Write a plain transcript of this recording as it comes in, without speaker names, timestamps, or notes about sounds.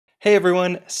Hey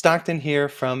everyone, Stockton here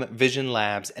from Vision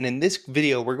Labs, and in this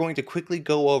video we're going to quickly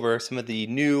go over some of the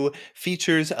new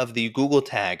features of the Google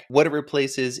tag, what it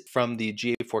replaces from the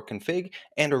GA4 config,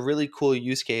 and a really cool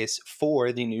use case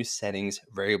for the new settings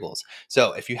variables.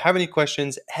 So if you have any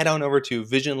questions, head on over to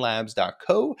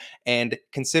visionlabs.co and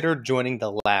consider joining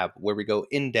the lab where we go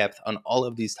in depth on all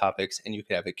of these topics and you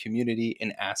can have a community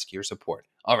and ask your support.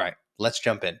 All right, let's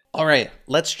jump in. All right,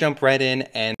 let's jump right in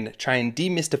and try and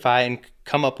demystify and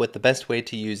come up with the best way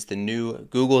to use the new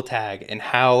Google tag and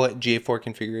how GA4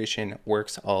 configuration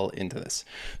works all into this.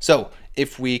 So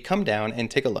if we come down and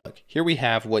take a look, here we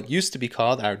have what used to be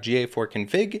called our GA4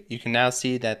 config. You can now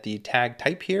see that the tag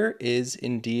type here is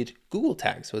indeed Google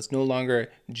tag. So it's no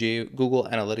longer Google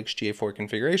Analytics GA4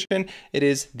 configuration. It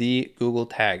is the Google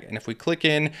tag. And if we click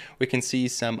in, we can see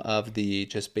some of the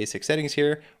just basic settings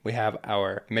here. We have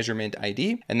our measurement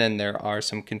ID, and then there are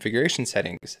some configuration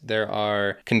settings. There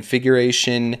are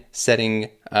configuration setting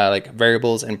like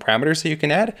variables and parameters that you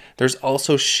can add. There's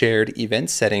also shared event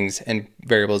settings and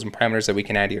variables and parameters that we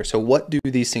can add here. So what do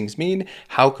these things mean?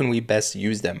 How can we best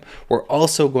use them? We're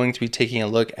also going to be taking a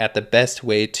look at the best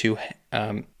way to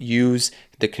use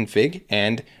the config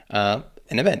and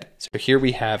an event. So here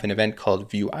we have an event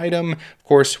called view item. Of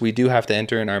course, we do have to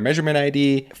enter in our measurement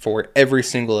ID for every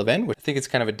single event, which I think it's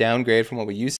kind of a downgrade from what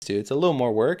we used to. It's a little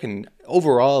more work and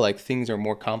overall like things are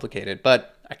more complicated,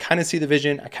 but I kind of see the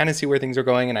vision, I kind of see where things are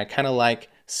going, and I kind of like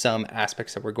some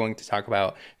aspects that we're going to talk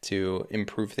about to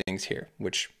improve things here,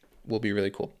 which will be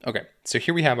really cool. Okay, so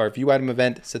here we have our view item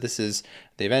event. So this is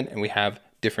the event and we have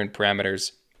different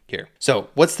parameters here. So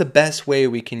what's the best way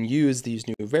we can use these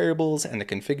new variables and the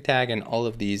config tag and all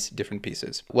of these different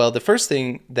pieces? Well, the first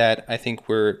thing that I think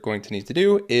we're going to need to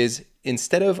do is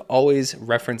instead of always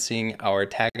referencing our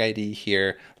tag ID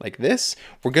here like this,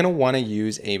 we're going to want to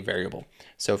use a variable.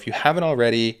 So if you haven't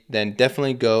already, then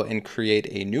definitely go and create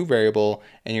a new variable,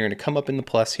 and you're going to come up in the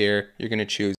plus here. You're going to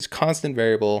choose constant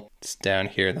variable. It's down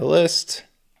here in the list.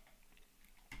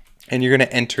 And you're going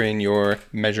to enter in your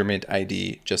measurement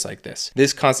ID just like this.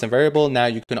 This constant variable, now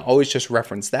you can always just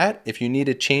reference that. If you need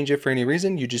to change it for any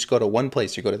reason, you just go to one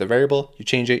place. You go to the variable, you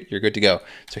change it, you're good to go.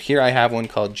 So here I have one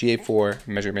called GA4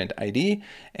 measurement ID,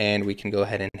 and we can go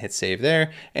ahead and hit save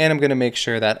there. And I'm going to make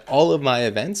sure that all of my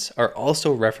events are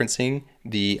also referencing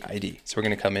the ID. So we're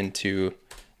going to come into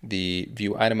the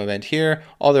view item event here.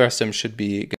 All the rest of them should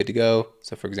be good to go.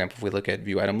 So for example, if we look at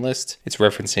view item list, it's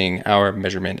referencing our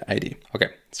measurement ID. Okay,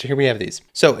 so here we have these.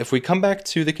 So if we come back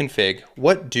to the config,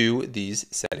 what do these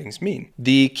settings mean?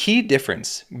 The key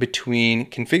difference between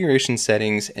configuration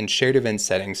settings and shared event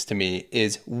settings to me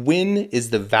is when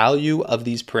is the value of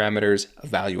these parameters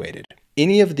evaluated.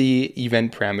 Any of the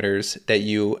event parameters that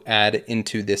you add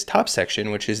into this top section,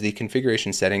 which is the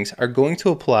configuration settings, are going to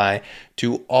apply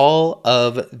to all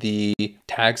of the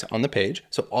tags on the page.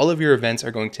 So all of your events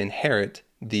are going to inherit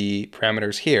the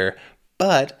parameters here,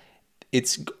 but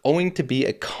it's going to be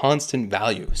a constant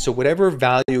value. So whatever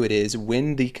value it is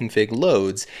when the config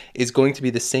loads is going to be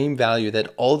the same value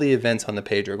that all the events on the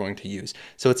page are going to use.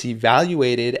 So it's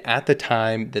evaluated at the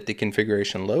time that the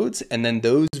configuration loads, and then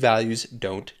those values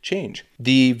don't change.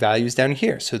 The values down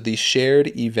here, so the shared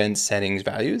event settings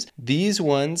values, these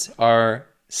ones are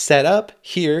set up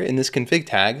here in this config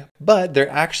tag, but they're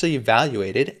actually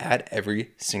evaluated at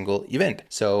every single event.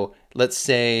 So let's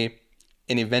say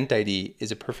an event ID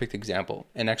is a perfect example.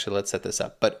 And actually, let's set this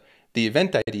up. But the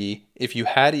event ID, if you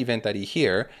had event ID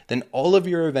here, then all of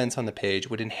your events on the page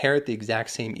would inherit the exact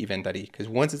same event ID, because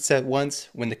once it's set once,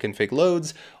 when the config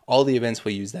loads, all the events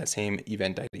will use that same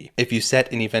event ID. If you set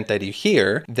an event ID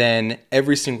here, then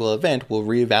every single event will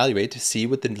reevaluate to see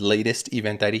what the latest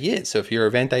event ID is. So if your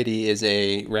event ID is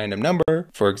a random number,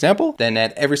 for example, then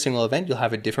at every single event, you'll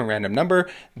have a different random number.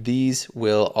 These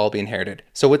will all be inherited.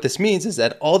 So what this means is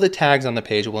that all the tags on the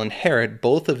page will inherit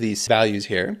both of these values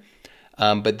here,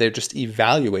 but they're just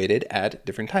evaluated at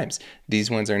different times.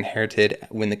 These ones are inherited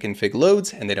when the config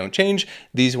loads and they don't change.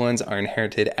 These ones are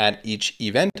inherited at each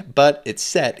event, but it's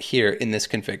set here in this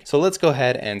config. So let's go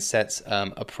ahead and set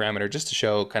a parameter just to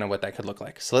show kind of what that could look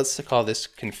like. So let's call this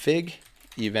config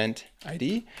event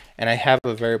ID, and I have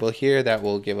a variable here that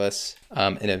will give us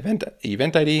an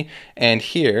event ID, and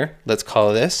here let's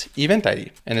call this event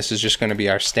ID, and this is just going to be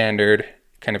our standard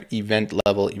kind of event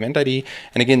level event ID.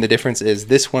 And again, the difference is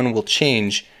this one will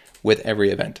change with every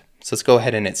event. So let's go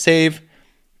ahead and hit save,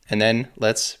 and then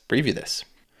let's preview this.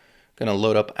 I'm gonna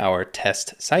load up our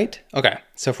test site. Okay,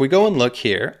 so if we go and look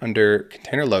here under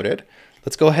container loaded,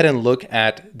 let's go ahead and look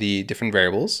at the different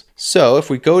variables. So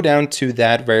if we go down to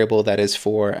that variable that is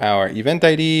for our event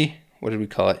ID, what did we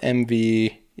call it?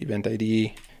 MV event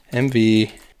ID,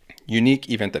 MV unique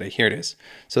event ID. Here it is.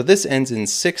 So this ends in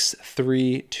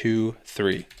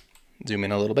 6323. Zoom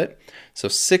in a little bit. So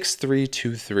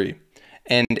 6323.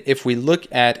 And if we look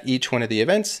at each one of the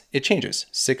events, it changes.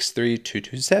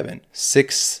 63227,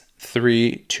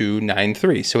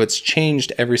 63293. So it's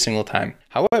changed every single time.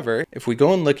 However, if we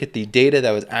go and look at the data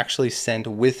that was actually sent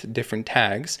with different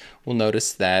tags, we'll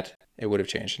notice that it would have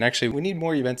changed. And actually, we need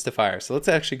more events to fire. So let's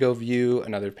actually go view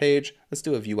another page. Let's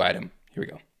do a view item. Here we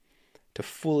go. To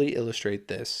fully illustrate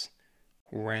this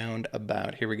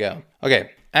roundabout. Here we go.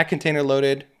 Okay, at container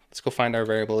loaded, let's go find our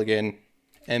variable again.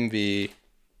 MV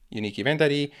unique event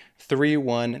ID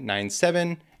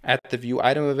 3197. At the view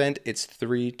item event, it's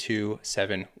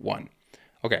 3271.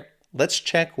 Okay, let's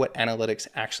check what analytics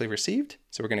actually received.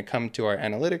 So we're going to come to our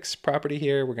analytics property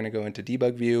here. We're going to go into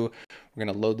debug view. We're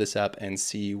going to load this up and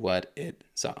see what it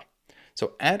saw.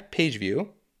 So at page view,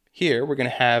 here we're going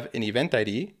to have an event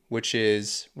ID, which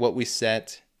is what we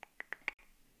set.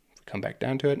 Come back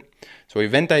down to it. So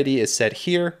event ID is set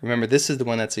here. Remember, this is the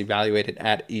one that's evaluated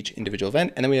at each individual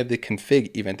event. And then we have the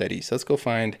config event ID. So let's go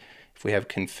find if we have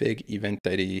config event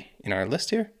ID in our list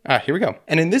here. Here we go.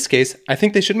 And in this case, I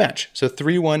think they should match. So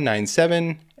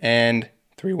 3197 and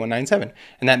 3197.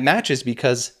 And that matches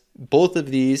because both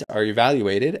of these are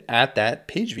evaluated at that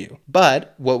page view.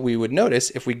 But what we would notice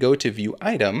if we go to view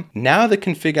item, now the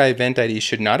config event ID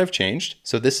should not have changed.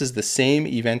 So this is the same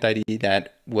event ID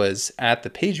that was at the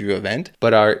page view event,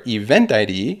 but our event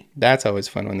ID, that's always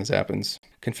fun when this happens.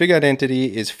 Config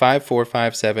identity is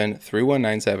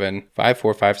 54573197,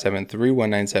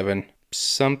 54573197.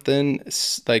 Something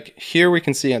like here we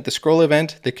can see at the scroll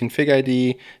event, the config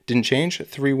ID didn't change,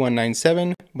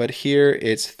 3197, but here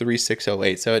it's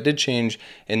 3608. So it did change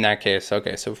in that case.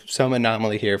 Okay, so some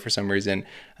anomaly here for some reason.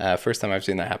 First time I've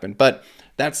seen that happen, but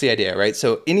that's the idea, right?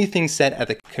 So anything set at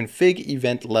the config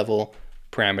event level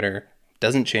parameter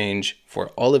doesn't change for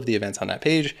all of the events on that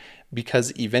page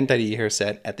because event ID here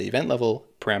set at the event level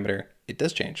parameter, it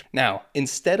does change. Now,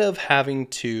 instead of having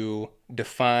to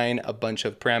define a bunch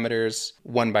of parameters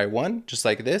one by one, just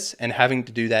like this, and having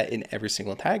to do that in every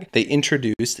single tag, they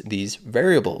introduced these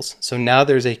variables. So now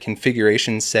there's a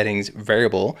configuration settings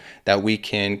variable that we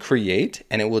can create,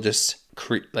 and it will just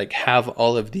have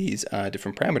all of these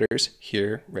different parameters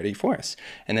here ready for us.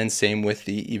 And then same with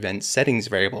the event settings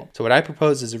variable. So what I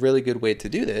propose is a really good way to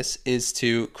do this is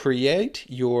to create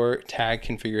your tag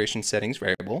configuration settings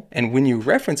variable. And when you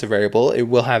reference a variable, it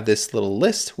will have this little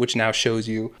list, which now shows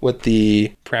you what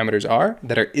the parameters are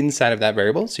that are inside of that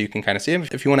variable. So you can kind of see them.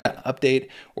 If you want to update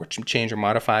or change or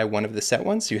modify one of the set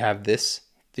ones, you have this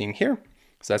thing here.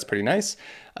 So that's pretty nice.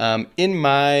 In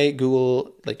my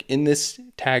Google, in this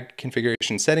tag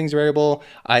configuration settings variable,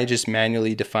 I just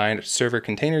manually defined server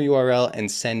container URL and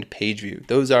send page view.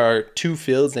 Those are two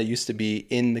fields that used to be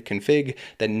in the config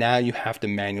that now you have to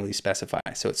manually specify.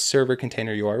 So it's server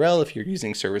container URL. If you're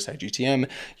using server-side GTM,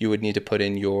 you would need to put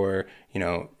in your,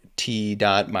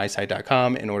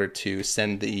 t.mysite.com in order to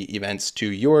send the events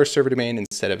to your server domain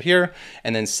instead of here.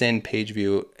 And then send page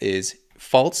view is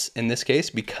false in this case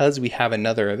because we have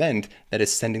another event that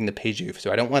is sending the page view.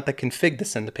 So I don't want the config to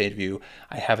send the page view.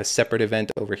 I have a separate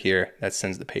event over here that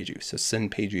sends the page view. So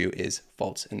send page view is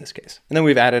false in this case. And then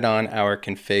we've added on our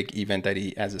config event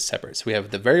ID as a separate. So we have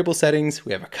the variable settings,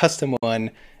 we have a custom one,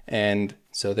 and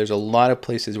so there's a lot of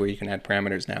places where you can add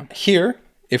parameters now. Here,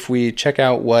 if we check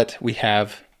out what we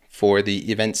have for the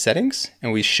event settings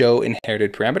and we show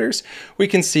inherited parameters, we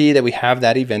can see that we have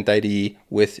that event ID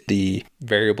with the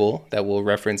variable that will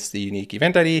reference the unique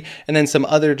event ID, and then some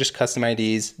other just custom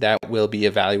IDs that will be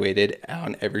evaluated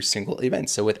on every single event.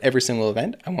 So with every single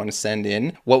event, I want to send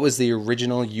in what was the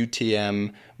original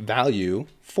UTM value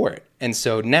for it. And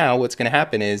so now what's going to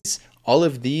happen is all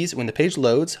of these, when the page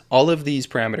loads, all of these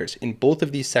parameters in both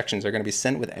of these sections are going to be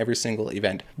sent with every single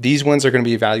event. These ones are going to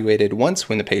be evaluated once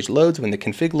when the page loads, when the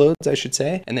config loads, I should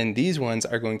say, and then these ones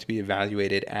are going to be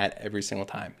evaluated at every single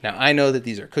time. Now, I know that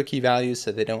these are cookie values,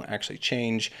 so they don't actually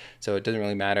change, so it doesn't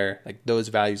really matter. Those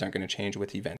values aren't going to change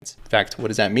with events. In fact, what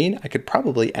does that mean? I could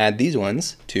probably add these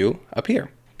ones to up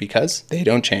here because they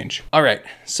don't change. All right,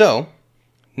 so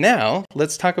now,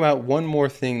 let's talk about one more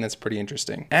thing that's pretty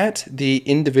interesting. At the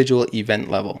individual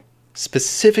event level,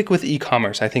 specific with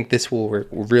e-commerce, I think this will work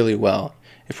really well.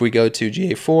 If we go to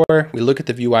GA4, we look at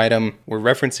the view item, we're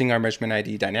referencing our measurement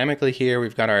ID dynamically here.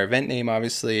 We've got our event name,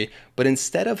 obviously, but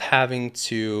instead of having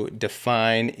to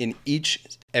define in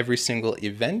every single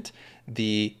event,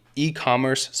 the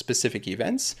e-commerce specific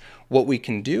events, what we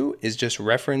can do is just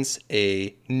reference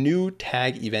a new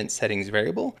tag event settings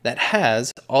variable that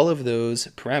has all of those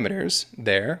parameters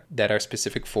there that are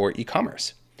specific for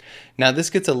e-commerce. Now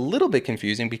this gets a little bit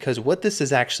confusing because what this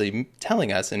is actually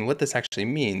telling us and what this actually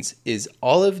means is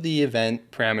all of the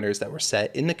event parameters that were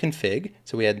set in the config.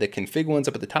 So we had the config ones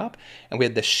up at the top and we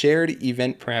had the shared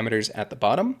event parameters at the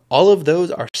bottom. All of those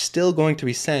are still going to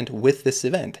be sent with this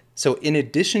event. So in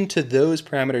addition to those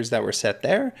parameters that were set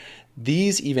there,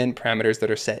 these event parameters that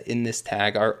are set in this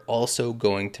tag are also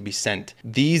going to be sent.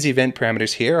 These event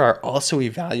parameters here are also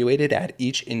evaluated at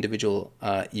each individual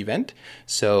event.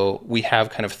 So we have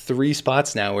kind of 3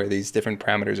 spots now where these different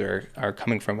parameters are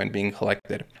coming from and being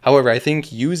collected. However, I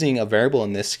think using a variable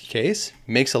in this case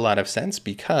makes a lot of sense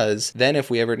because then if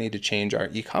we ever need to change our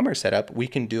e-commerce setup, we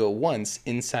can do it once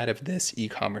inside of this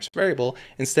e-commerce variable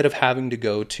instead of having to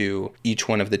go to each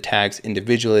one of the tags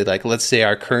individually. Like let's say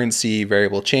our currency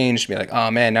variable changed, be like, oh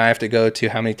man, now I have to go to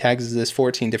how many tags is this?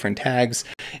 14 different tags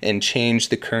and change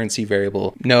the currency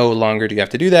variable. No longer do you have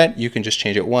to do that. You can just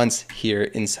change it once here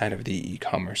inside of the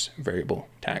e-commerce variable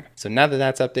tag. So now that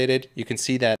that's updated, you can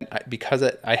see that because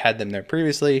I had them there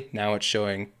previously, now it's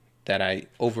showing that I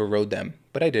overrode them,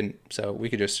 but I didn't. So we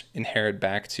could just inherit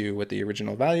back to what the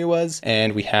original value was,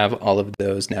 and we have all of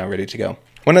those now ready to go.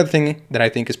 One other thing that I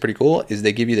think is pretty cool is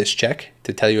they give you this check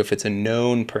to tell you if it's a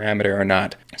known parameter or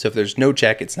not. So if there's no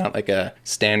check, it's not like a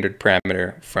standard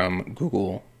parameter from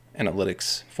Google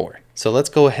Analytics 4. So let's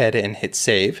go ahead and hit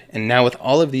save. And now with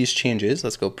all of these changes,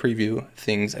 let's go preview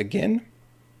things again.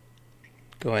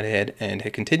 Go ahead and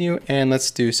hit continue, and let's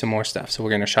do some more stuff. So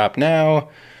we're going to shop now.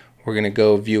 We're going to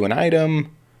go view an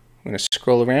item. We're going to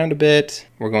scroll around a bit.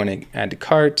 We're going to add to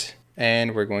cart,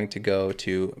 and we're going to go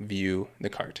to view the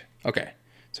cart. Okay.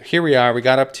 So here we are, we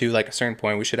got up to like a certain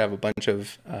point. We should have a bunch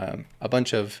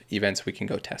of events we can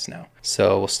go test now.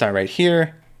 So we'll start right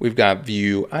here. We've got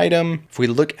view item. If we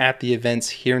look at the events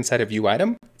here inside of view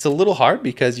item, it's a little hard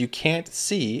because you can't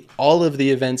see all of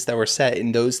the events that were set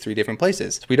in those 3 different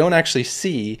places. So we don't actually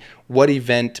see what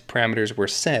event parameters were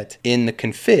set in the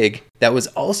config that was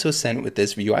also sent with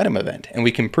this view item event. And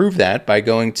we can prove that by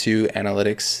going to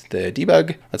analytics, the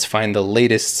debug. Let's find the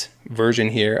latest version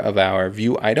here of our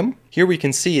view item. Here we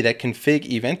can see that config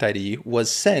event ID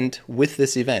was sent with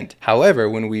this event. However,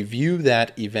 when we view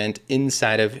that event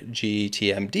inside of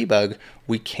GTM debug,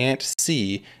 we can't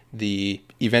see the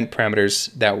event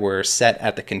parameters that were set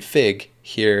at the config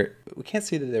here. We can't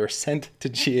see that they were sent to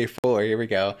GA4. Here we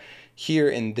go. Here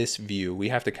in this view, we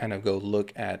have to kind of go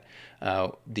look at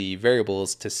the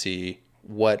variables to see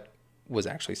what was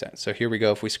actually set. So here we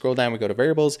go. If we scroll down, we go to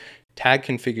variables, tag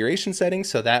configuration settings.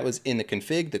 So that was in the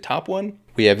config, the top one.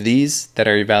 We have these that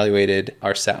are evaluated,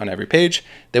 are set on every page.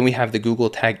 Then we have the Google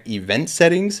tag event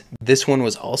settings. This one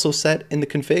was also set in the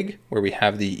config where we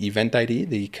have the event ID,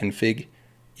 the config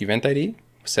event ID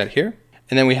set here.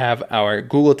 And then we have our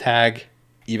Google tag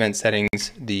event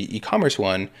settings, the e-commerce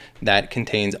one that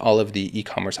contains all of the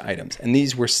e-commerce items. And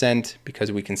these were sent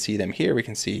because we can see them here. We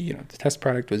can see, the test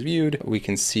product was viewed. We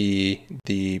can see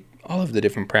all of the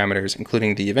different parameters,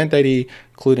 including the event ID,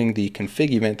 including the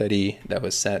config event ID that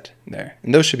was set there.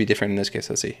 And those should be different in this case.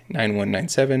 Let's see,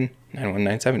 9197,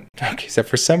 9197. Okay, so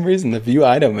for some reason, the view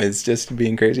item is just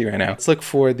being crazy right now. Let's look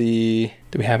for do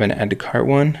we have an add to cart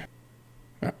one?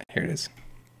 Oh, here it is.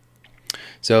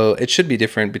 So it should be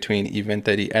different between event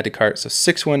ID add to cart. So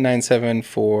 6197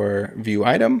 for view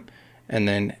item. And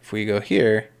then if we go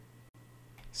here,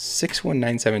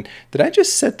 6197. Did I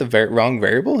just set the wrong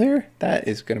variable here? That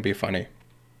is going to be funny.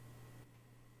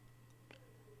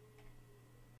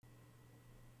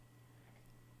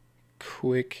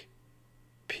 Quick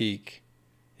peek.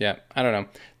 Yeah, I don't know.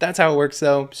 That's how it works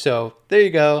though. So there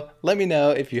you go. Let me know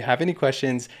if you have any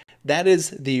questions. That is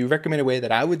the recommended way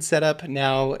that I would set up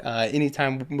now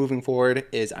anytime moving forward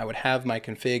is I would have my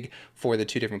config for the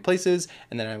 2 different places,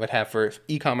 and then I would have for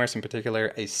e-commerce in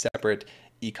particular a separate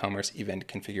e-commerce event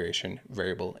configuration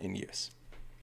variable in use.